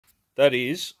That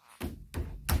is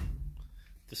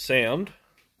the sound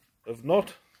of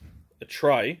not a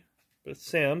tray, but the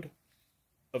sound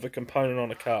of a component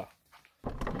on a car.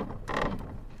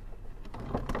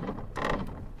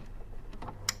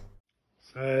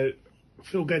 So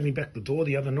Phil gave me back the door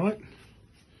the other night,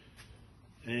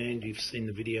 and you've seen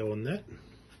the video on that.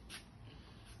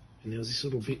 And there was this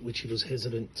little bit which he was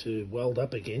hesitant to weld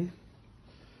up again.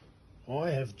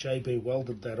 I have JB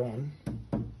welded that on,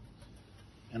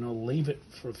 and I'll leave it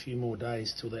for a few more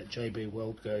days till that JB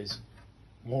weld goes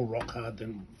more rock hard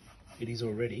than it is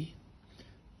already.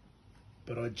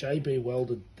 But I JB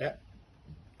welded that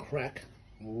crack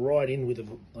right in with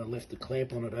I left the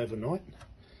clamp on it overnight.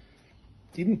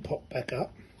 Didn't pop back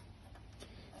up,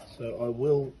 so I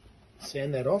will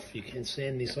sand that off. You can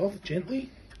sand this off gently,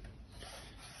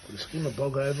 put a skim of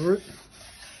bog over it,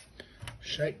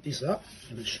 shape this up,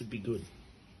 and it should be good.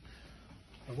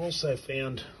 I've also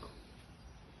found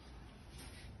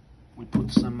we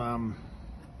put some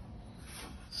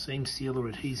seam sealer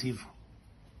adhesive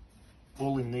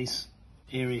all in this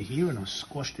area here, and I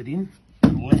squashed it in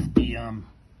and left the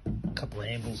couple of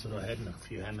handles that I had and a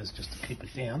few hammers just to keep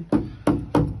it down,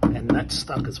 and that's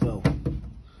stuck as well.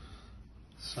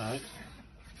 So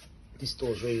this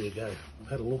door's ready to go. I've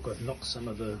had a look, I've knocked some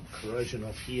of the corrosion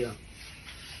off here,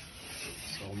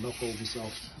 so I'll knock all this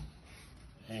off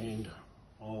and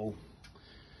I'll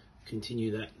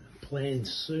continue that plan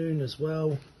soon as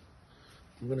well.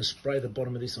 I'm going to spray the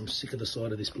bottom of this. I'm sick of the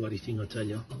side of this bloody thing, I tell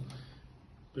you.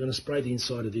 We're going to spray the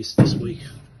inside of this week.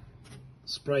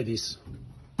 Spray this,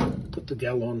 put the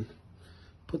gal on,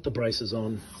 put the braces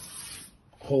on,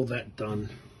 all that done,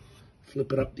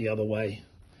 flip it up the other way.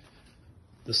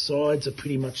 The sides are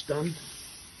pretty much done,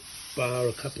 bar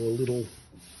a couple of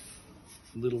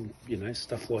little, you know,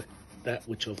 stuff like that,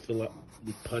 which I'll fill up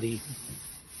with putty.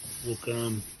 Look,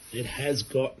 it has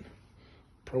got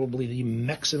probably the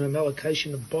maximum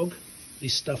allocation of bog.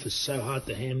 This stuff is so hard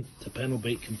to panel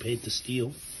beat compared to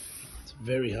steel. It's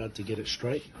very hard to get it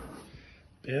straight.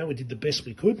 Yeah, we did the best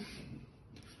we could.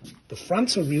 The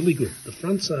fronts are really good. The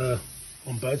fronts are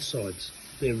on both sides.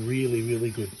 They're really,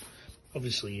 really good.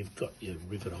 Obviously, you've got your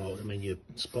rivet hole, I mean your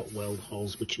spot weld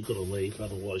holes, which you've got to leave,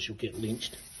 otherwise you'll get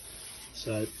lynched.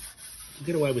 So, we'll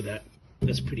get away with that.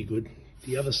 That's pretty good.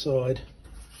 The other side,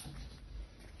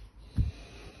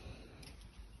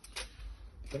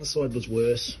 was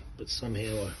worse, but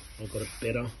somehow I got it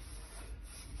better.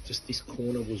 Just this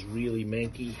corner was really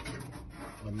manky.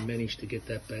 I managed to get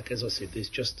that back. As I said, there's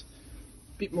just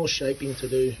a bit more shaping to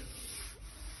do.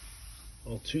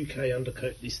 I'll 2K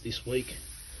undercoat this week.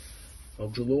 I'll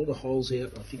drill all the holes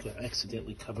out. I think I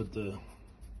accidentally covered the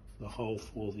hole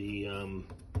for the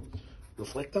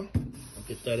reflector. I'll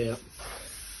get that out.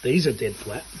 These are dead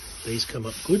flat. These come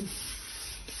up good.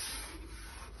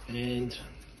 And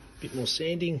a bit more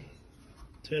sanding.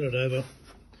 Turn it over.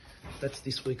 That's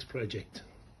this week's project.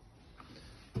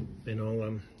 Then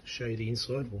I'll show you the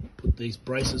inside. We'll put these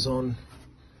braces on,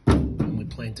 and we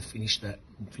plan to finish that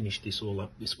and finish this all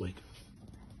up this week.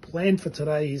 Plan for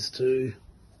today is to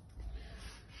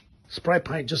spray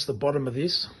paint just the bottom of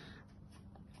this.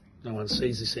 No one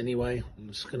sees this anyway. I'm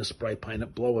just going to spray paint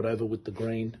it, blow it over with the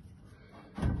green,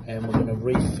 and we're going to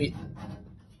refit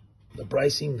the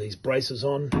bracing, these braces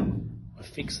on. I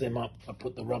fix them up, I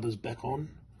put the rubbers back on.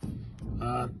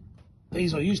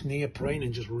 These I used neoprene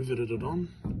and just riveted it on.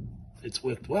 It's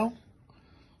worked well.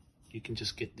 You can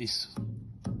just get this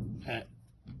at,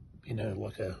 you know,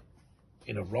 like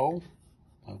in a roll.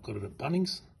 I've got it at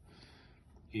Bunnings.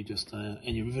 You just and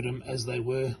you rivet them as they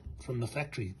were from the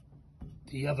factory.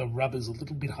 The other rubber's a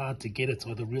little bit hard to get. It's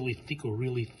either really thick or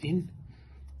really thin.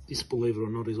 This, believe it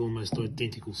or not, is almost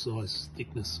identical size,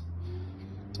 thickness.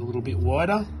 It's a little bit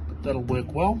wider, but that'll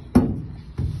work well.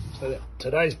 So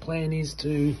today's plan is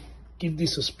to give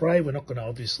this a spray. We're not going to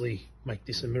obviously make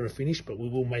this a mirror finish, but we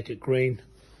will make it green.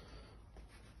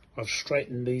 I've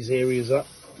straightened these areas up.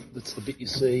 That's the bit you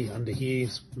see under here.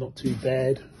 It's not too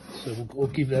bad. So we'll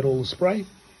give that all a spray.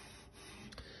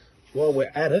 While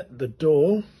we're at it, the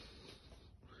door,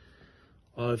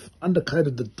 I've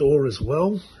undercoated the door as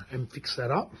well and fixed that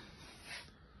up.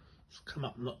 It's come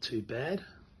up not too bad.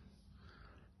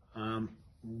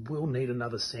 We'll need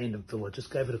another sand and fill. I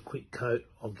just gave it a quick coat.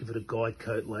 I'll give it a guide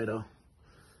coat later.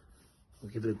 I'll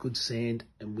give it a good sand,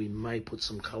 and we may put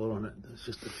some colour on it. There's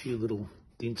just a few little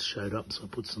dints showed up, so I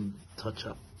put some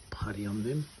touch-up putty on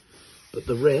them. But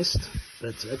the rest,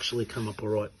 that's actually come up all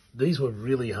right. These were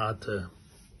really hard to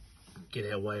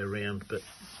get our way around, but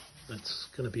that's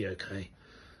going to be okay.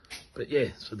 But yeah,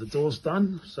 so the door's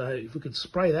done. So if we could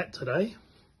spray that today,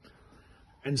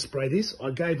 and spray this.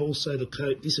 I gave also the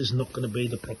coat, this is not going to be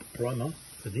the proper primer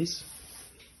for this.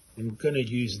 I'm going to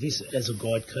use this as a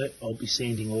guide coat. I'll be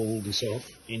sanding all this off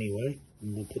anyway,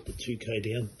 and we'll put the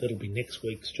 2K down. That'll be next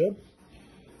week's job.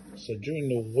 So during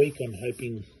the week, I'm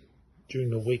hoping during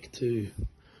the week to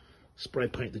spray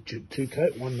paint the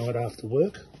 2K one night after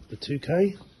work, the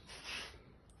 2K.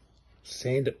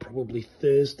 Sand it probably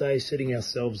Thursday, setting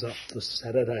ourselves up for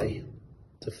Saturday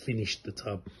to finish the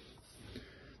tub.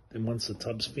 Then once the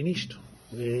tub's finished,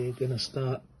 we're going to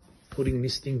start putting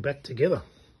this thing back together.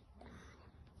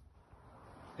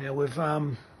 Now we've,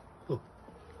 look,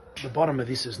 the bottom of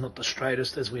this is not the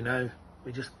straightest, as we know.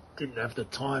 We just didn't have the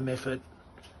time, effort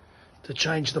to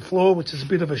change the floor, which is a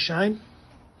bit of a shame.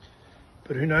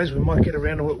 But who knows, we might get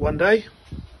around to it one day.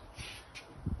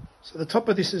 So the top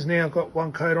of this has now got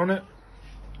one coat on it.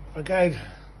 I gave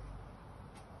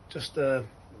just a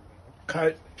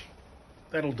coat,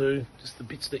 that'll do, just the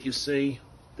bits that you see.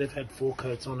 They've had 4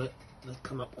 coats on it, they've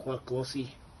come up quite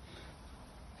glossy.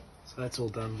 So that's all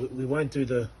done. We won't do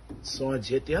the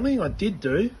sides yet. The only thing I did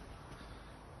do,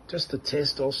 just to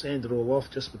test, I'll sand it all off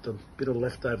just with a bit of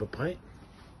leftover paint.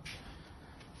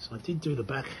 So I did do the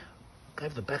back,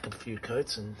 gave the back a few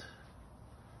coats, and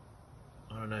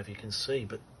I don't know if you can see,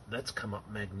 but that's come up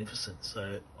magnificent.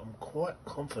 So I'm quite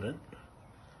confident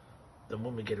that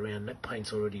when we get around, that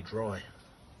paint's already dry.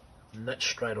 And that's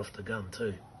straight off the gun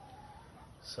too.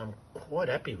 So I'm quite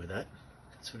happy with that,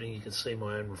 considering you can see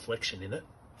my own reflection in it.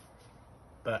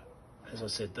 But as I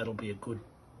said, that'll be a good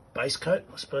base coat,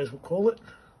 I suppose we'll call it.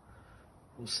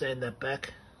 We'll sand that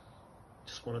back.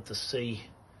 Just wanted to see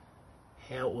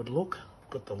how it would look.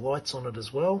 Got the lights on it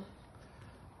as well.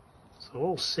 So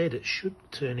all said, it should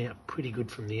turn out pretty good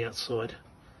from the outside.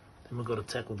 Then we've got to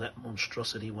tackle that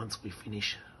monstrosity once we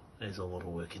finish. There's a lot of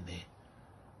work in there.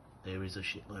 There is a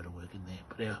shitload of work in there.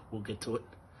 But yeah, we'll get to it.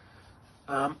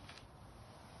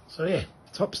 So yeah,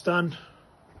 top's done.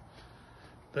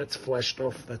 That's flashed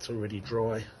off, that's already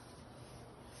dry.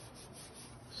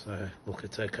 So look,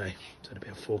 it's okay. It's had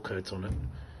about 4 coats on it.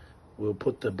 We'll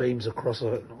put the beams across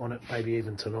on it maybe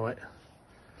even tonight.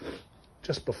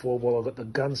 Just before, while I got the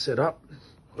gun set up,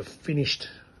 I finished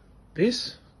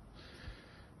this.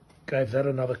 Gave that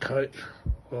another coat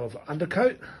of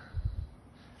undercoat.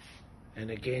 And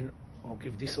again, I'll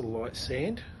give this a light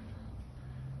sand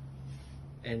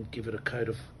and give it a coat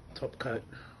of top coat.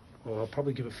 Well, I'll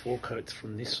probably give it 4 coats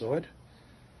from this side.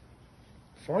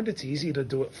 I find it's easier to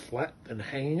do it flat than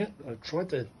hanging it. I tried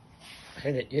to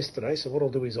hang it yesterday, so what I'll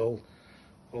do is I'll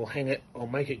hang it, I'll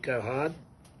make it go hard.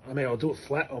 I mean, I'll do it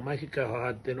flat, I'll make it go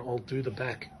hard, then I'll do the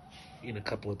back in a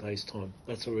couple of days' time.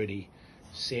 That's already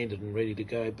sanded and ready to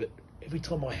go, but every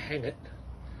time I hang it,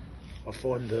 I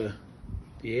find the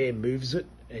air moves it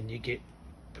and you get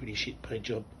pretty shit paint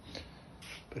job.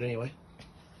 But anyway,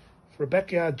 for a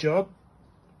backyard job,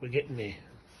 we're getting there.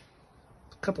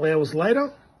 A couple of hours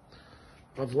later,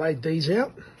 I've laid these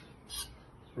out,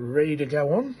 ready to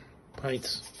go on.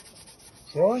 Paint's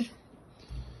dry.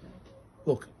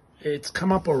 Look, it's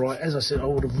come up all right. As I said, I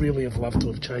would have really loved to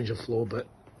have changed the floor, but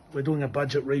we're doing a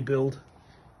budget rebuild.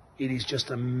 It is just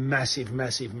a massive,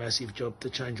 massive, massive job to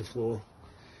change the floor.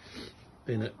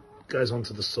 Then it goes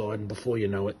onto the side, and before you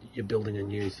know it, you're building a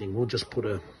new thing. We'll just put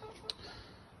a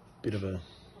bit of a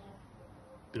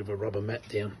rubber mat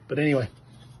down. But anyway,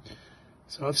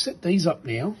 so I've set these up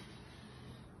now.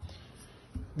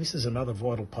 This is another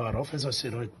vital part off. As I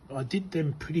said, I did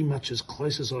them pretty much as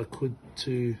close as I could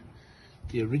to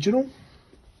the original.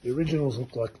 The originals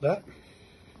look like that.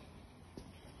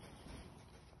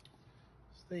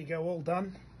 So there you go, all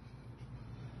done.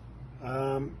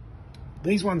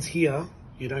 These ones here,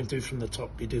 you don't do from the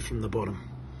top, you do from the bottom.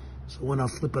 So when I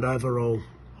flip it over,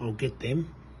 I'll get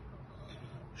them.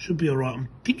 Should be all right. I'm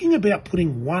thinking about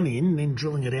putting one in, then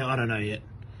drilling it out. I don't know yet.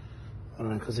 I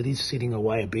don't know, because it is sitting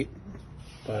away a bit.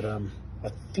 But I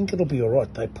think it'll be all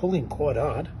right. They pull in quite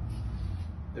hard.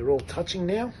 They're all touching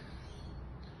now.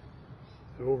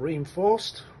 They're all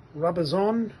reinforced. Rubber's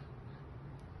on.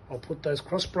 I'll put those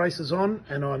cross braces on,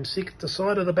 and I'm sick at the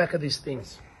side of the back of this thing.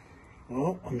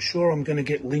 Well, I'm sure I'm going to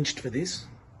get lynched for this.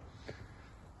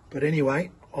 But anyway,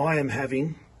 I am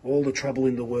having all the trouble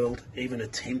in the world, even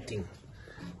attempting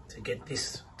to get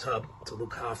this tub to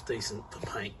look half decent for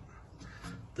paint.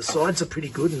 The sides are pretty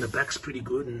good and the back's pretty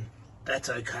good, and that's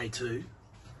okay too.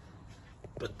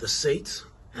 But the seats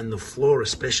and the floor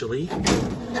especially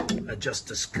are just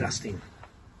disgusting.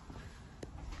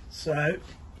 So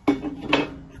I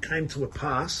came to a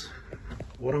pass.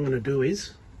 What I'm going to do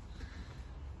is,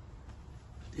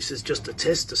 this is just a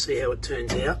test to see how it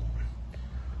turns out.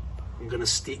 I'm going to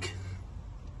stick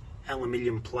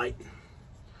aluminium plate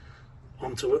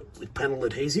onto it with panel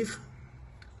adhesive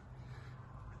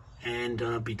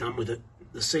and be done with it.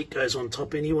 The seat goes on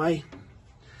top anyway.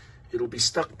 It'll be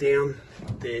stuck down.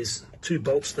 There's 2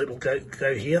 bolts that will go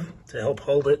here to help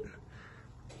hold it.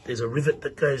 There's a rivet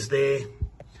that goes there.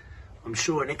 I'm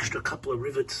sure an extra couple of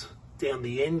rivets down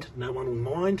the end, no one will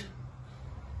mind.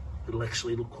 It'll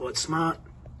actually look quite smart.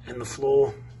 And the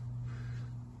floor,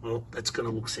 well, that's going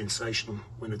to look sensational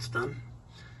when it's done.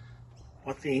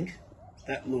 I think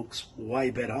that looks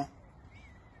way better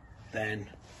than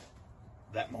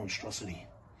that monstrosity.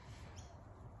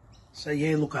 So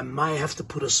yeah, look, I may have to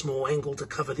put a small angle to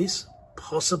cover this,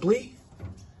 possibly.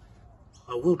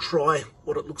 I will try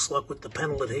what it looks like with the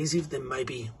panel adhesive, then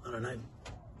maybe, I don't know,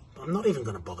 I'm not even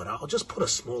going to bog it up. I'll just put a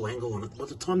small angle on it. By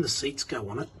the time the seats go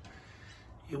on it,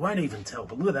 you won't even tell.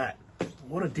 But look at that.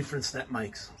 What a difference that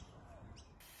makes.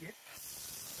 Yep.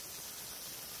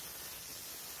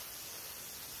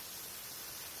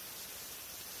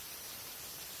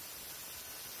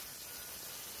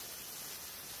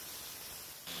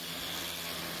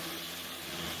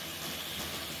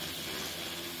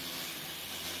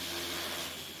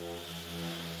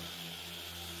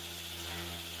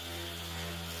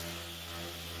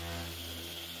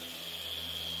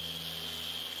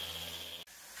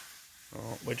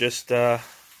 We're just,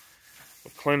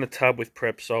 we've cleaned the tub with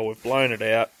Prepsol, we've blown it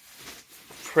out,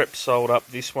 Prepsoled up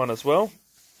this one as well,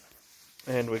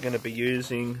 and we're going to be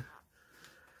using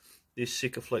this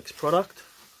Sikaflex product,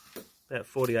 about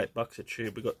 48 bucks a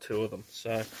tube. We got 2 of them,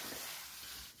 so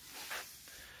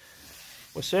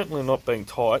we're certainly not being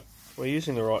tight, we're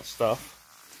using the right stuff,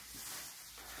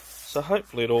 so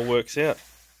hopefully it all works out.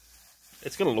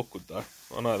 It's going to look good though,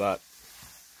 I know that.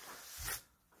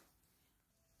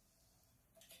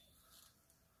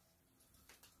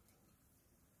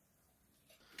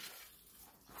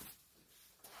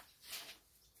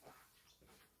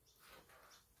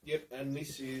 Yep, and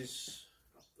this is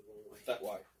that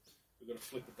way. We're going to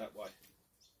flip it that way.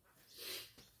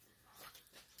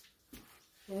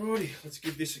 Alrighty, let's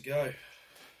give this a go.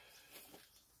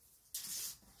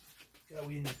 Go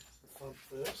in the front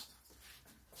first.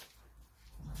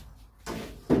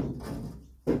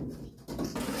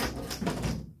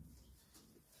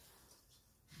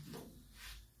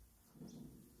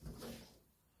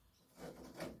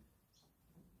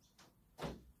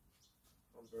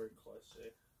 I'm very close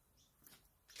there.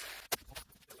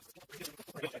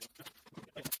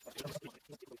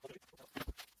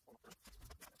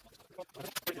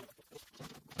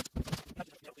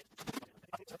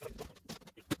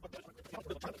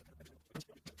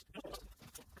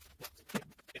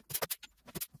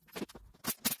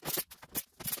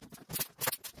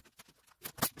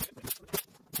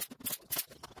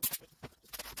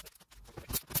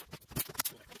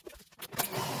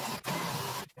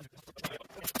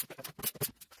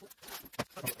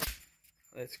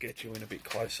 Let's get you in a bit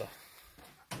closer.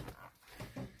 So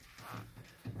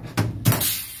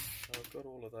I've got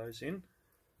all of those in.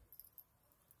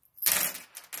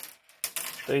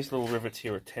 These little rivets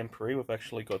here are temporary. We've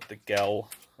actually got the gal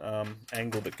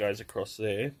angle that goes across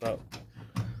there, but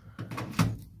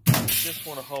just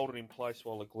want to hold it in place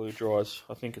while the glue dries.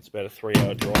 I think it's about a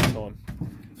 3-hour dry time.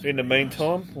 In the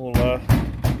meantime, we'll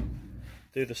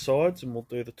do the sides and we'll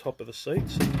do the top of the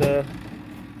seats, and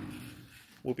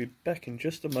we'll be back in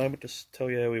just a moment to tell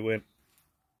you how we went.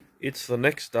 It's the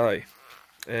next day,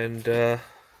 and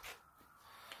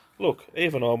look,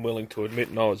 even I'm willing to admit,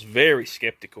 and I was very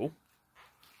sceptical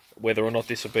whether or not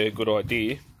this would be a good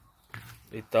idea.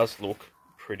 It does look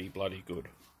pretty bloody good.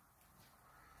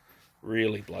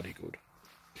 Really bloody good.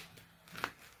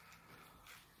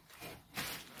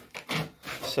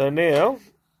 So now,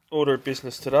 order of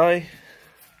business today,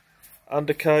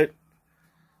 undercoat,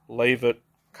 leave it,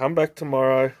 come back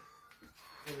tomorrow,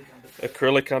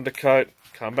 acrylic undercoat,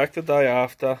 come back the day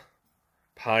after,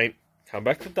 paint, come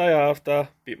back the day after,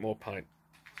 bit more paint.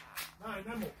 No more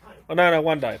paint. Oh no,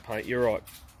 1 day of paint, you're right.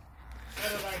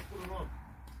 Saturday, put them on.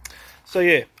 So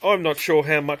yeah, I'm not sure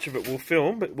how much of it we'll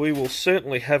film, but we will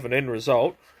certainly have an end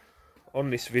result on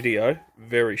this video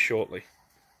very shortly.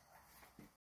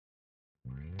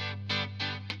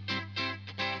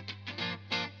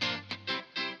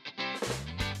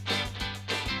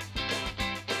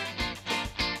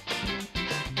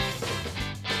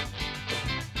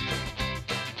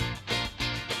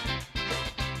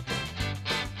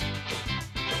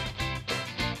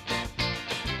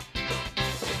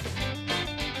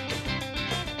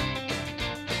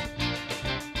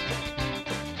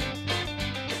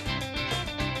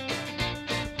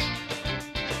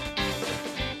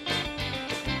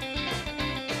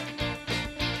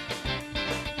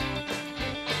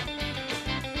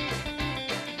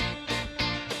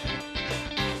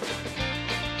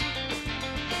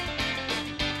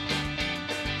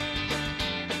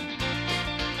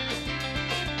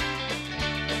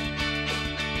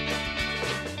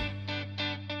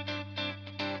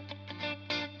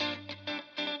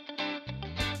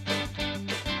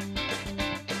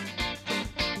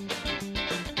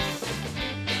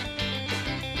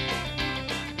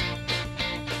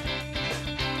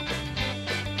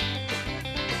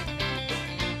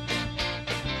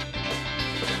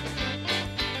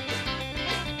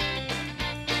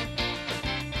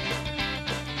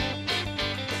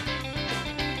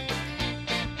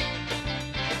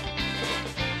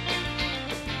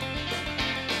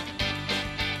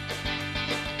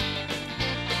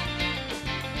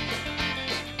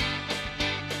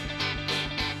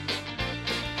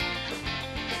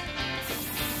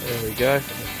 There we go.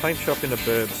 Paint shop in the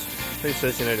burbs. Who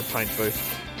says you need a paint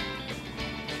booth?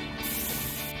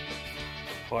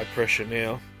 High pressure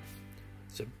now.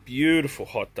 It's a beautiful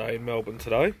hot day in Melbourne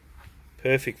today.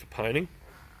 Perfect for painting.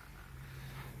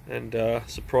 And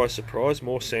surprise, surprise,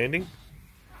 more sanding.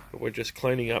 But we're just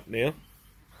cleaning up now.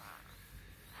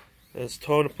 And it's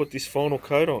time to put this final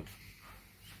coat on.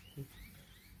 A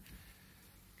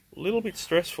little bit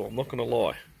stressful, I'm not going to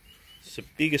lie. It's the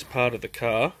biggest part of the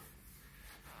car.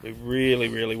 We really,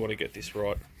 really want to get this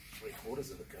right.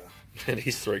 3/4 of the car. It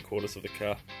is 3/4 of the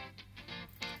car.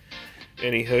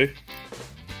 Anywho,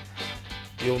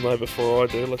 you'll know before I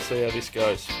do. Let's see how this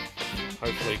goes.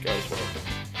 Hopefully it goes well.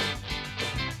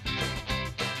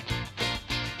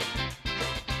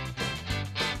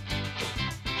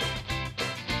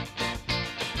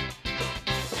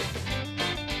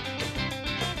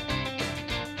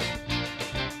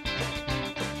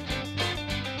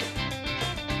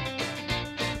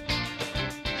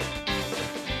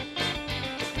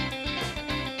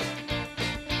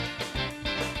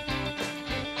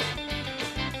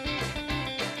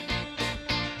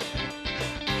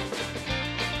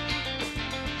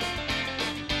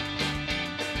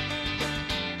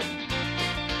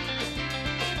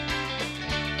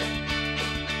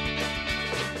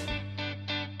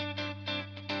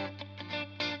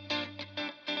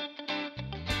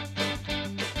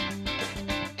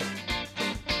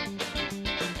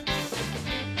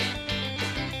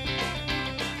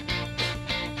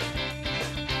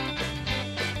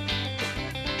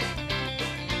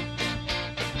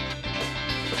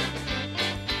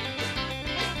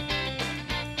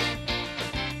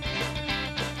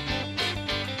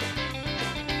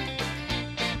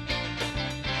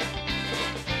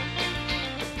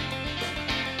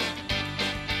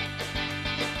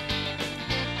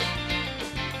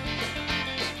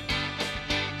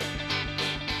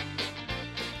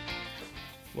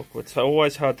 Look, it's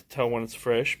always hard to tell when it's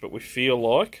fresh, but we feel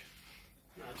like...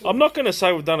 I'm not going to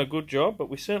say we've done a good job, but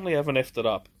we certainly haven't effed it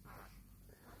up.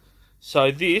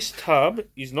 So this tub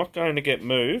is not going to get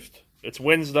moved. It's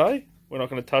Wednesday. We're not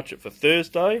going to touch it for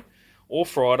Thursday or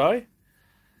Friday.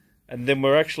 And then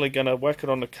we're actually going to whack it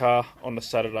on the car on the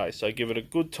Saturday. So give it a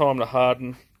good time to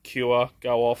harden, cure,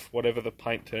 go off, whatever the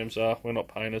paint terms are. We're not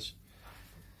painters.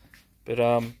 But,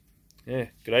 yeah,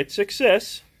 great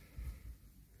success.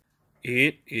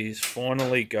 It is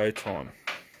finally go time.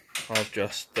 I've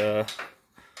just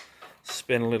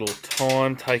spent a little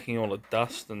time taking all the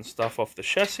dust and stuff off the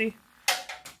chassis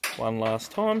one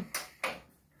last time.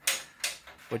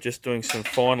 We're just doing some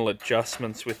final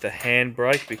adjustments with the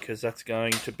handbrake because that's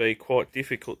going to be quite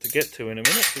difficult to get to in a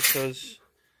minute, because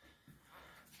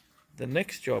the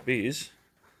next job is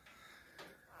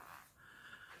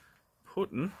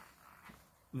putting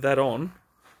that on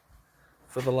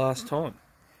for the last time.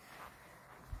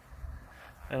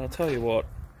 And I'll tell you what,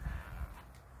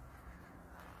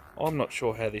 I'm not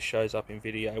sure how this shows up in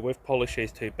video. We've polished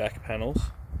these two back panels.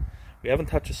 We haven't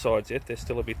touched the sides yet, they're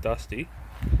still a bit dusty.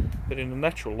 But in the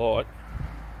natural light,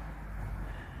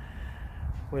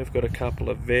 we've got a couple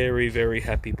of very, very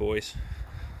happy boys.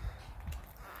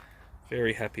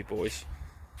 Very happy boys.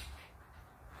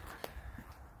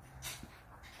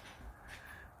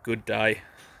 Good day.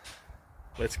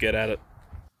 Let's get at it.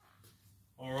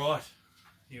 Alright,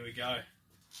 here we go.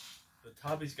 The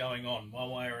tub is going on one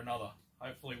way or another.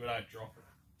 Hopefully we don't drop it.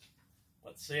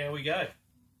 Let's see how we go.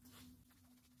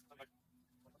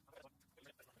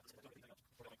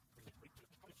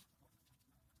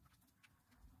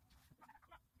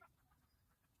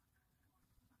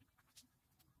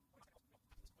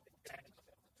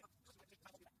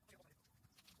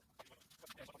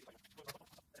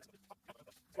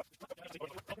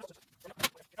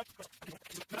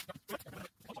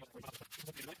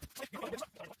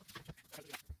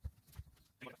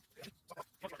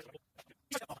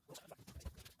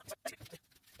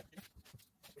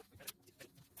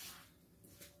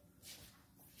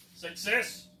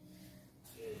 Success!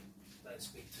 Yeah, don't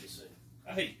speak too soon.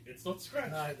 Hey, it's not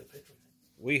scratched. No, the petrol.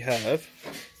 We have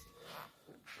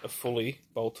a fully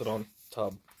bolted on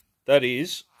tub. That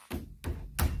is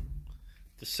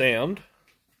the sound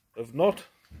of not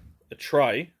a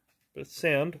tray, but the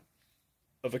sound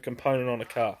of a component on a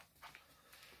car.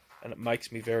 And it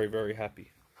makes me very, very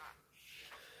happy.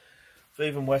 I've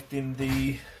even whacked in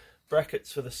the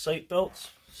brackets for the seat belts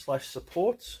 /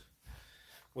 supports.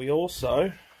 We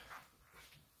also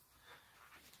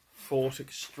fought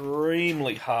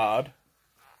extremely hard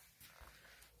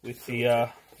with the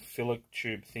filler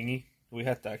tube thingy. We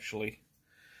had to actually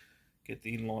get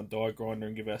the inline die grinder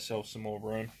and give ourselves some more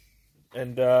room.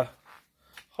 And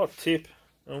hot tip,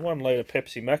 a 1 litre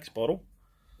Pepsi Max bottle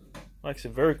Makes a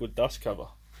very good dust cover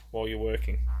while you're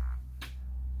working.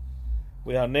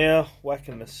 We are now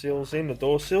whacking the sills in, the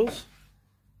door sills.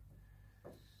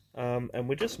 And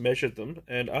we just measured them,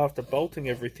 and after bolting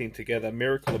everything together,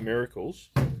 miracle of miracles,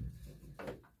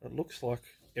 it looks like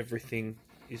everything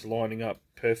is lining up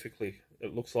perfectly.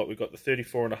 It looks like we've got the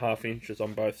 34.5 inches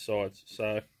on both sides.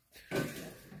 So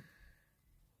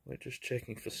we're just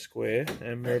checking for square,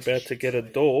 and we're about to get a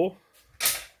door.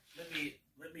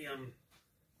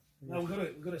 No,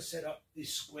 we've got to set up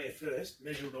this square first,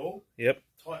 measure it all. Yep.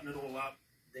 Tighten it all up,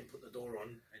 then put the door on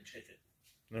and check it.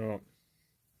 All right.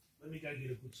 Let me go get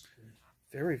a good square.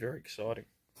 Very, very exciting.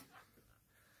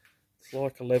 It's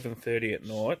like 11:30 at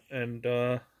night, and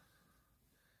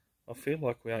I feel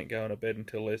like we ain't going to bed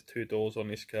until there's 2 doors on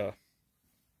this car.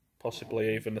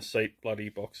 Possibly even a seat bloody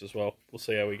box as well. We'll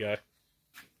see how we go.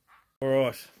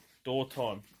 Alright, door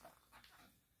time.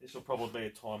 This will probably be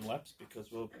a time lapse because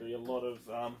there'll be a lot of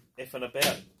effing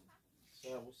about.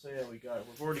 So we'll see how we go.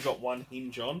 We've already got one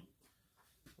hinge on.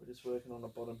 We're just working on the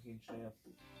bottom hinge now.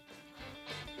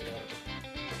 Get out of it.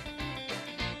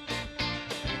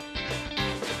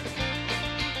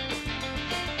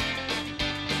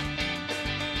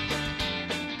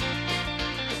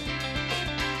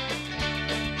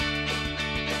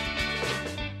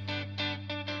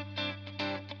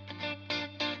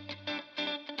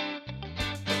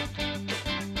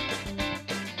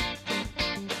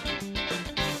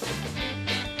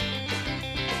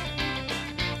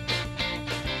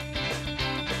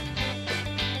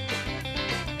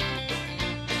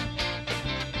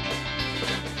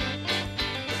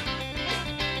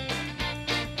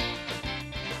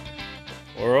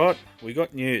 Alright, we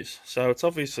got news. So it's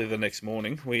obviously the next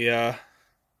morning. We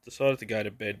decided to go to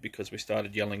bed because we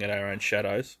started yelling at our own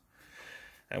shadows.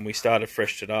 And we started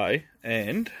fresh today.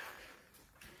 And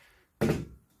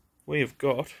we have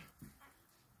got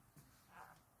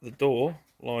the door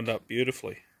lined up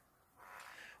beautifully.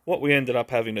 What we ended up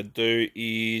having to do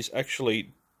is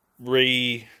actually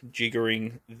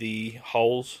rejiggering the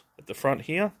holes at the front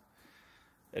here.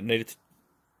 It needed to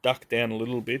duck down a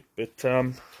little bit, but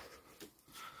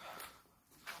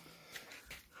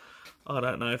I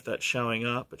don't know if that's showing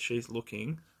up, but she's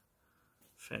looking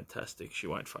fantastic. She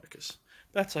won't focus.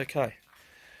 That's okay.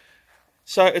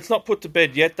 So it's not put to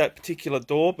bed yet, that particular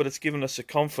door, but it's given us a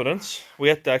confidence. We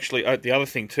had to actually, the other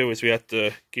thing too is we had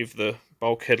to give the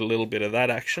bulkhead a little bit of that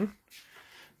action.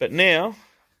 But now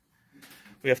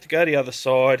we have to go to the other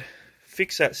side,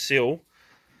 fix that sill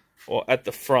or at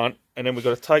the front, and then we've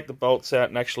got to take the bolts out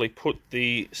and actually put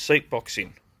the seat box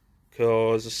in.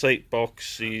 Because the seat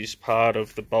box is part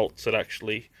of the bolts that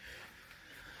actually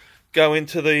go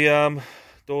into the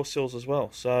door sills as well.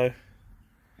 So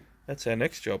that's our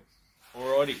next job.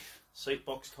 Alrighty, seat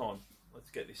box time.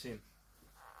 Let's get this in.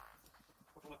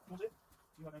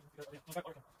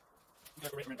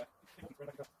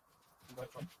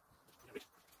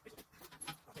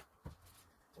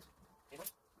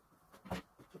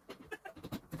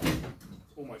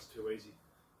 It's almost too easy.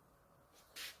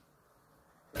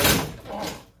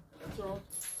 Oh, that's alright.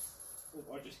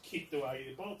 Oh, I just kicked away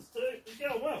your bolts too. It's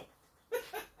going well.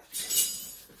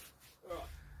 Alright.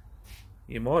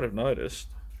 You might have noticed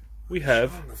we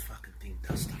have. The fucking thing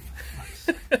does stuff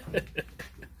in the face.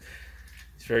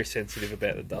 It's very sensitive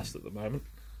about the dust at the moment.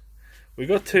 We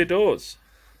got 2 doors.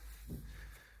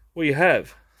 We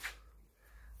have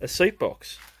a seat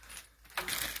box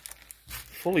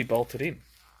fully bolted in,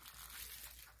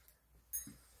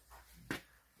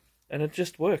 and it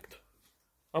just worked.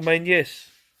 I mean, yes,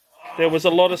 there was a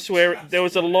lot of swearing. There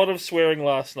was a lot of swearing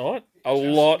last night. A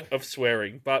lot of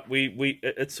swearing, but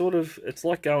it's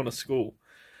like going to school.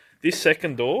 This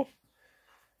second door,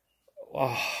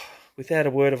 without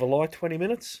a word of a lie, 20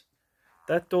 minutes.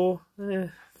 That door,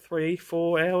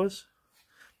 3-4 hours.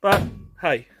 But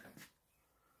hey,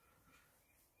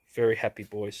 very happy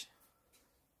boys.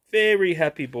 Very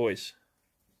happy boys.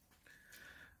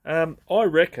 I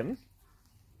reckon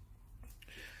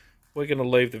we're going to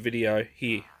leave the video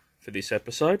here for this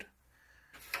episode.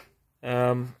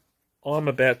 I'm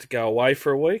about to go away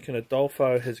for a week, and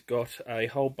Adolfo has got a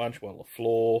whole bunch, a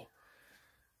floor,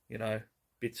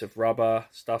 bits of rubber,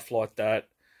 stuff like that,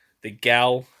 the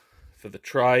gal for the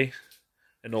tray,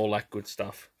 and all that good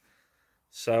stuff.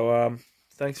 So,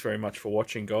 thanks very much for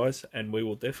watching, guys, and we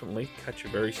will definitely catch you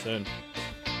very soon.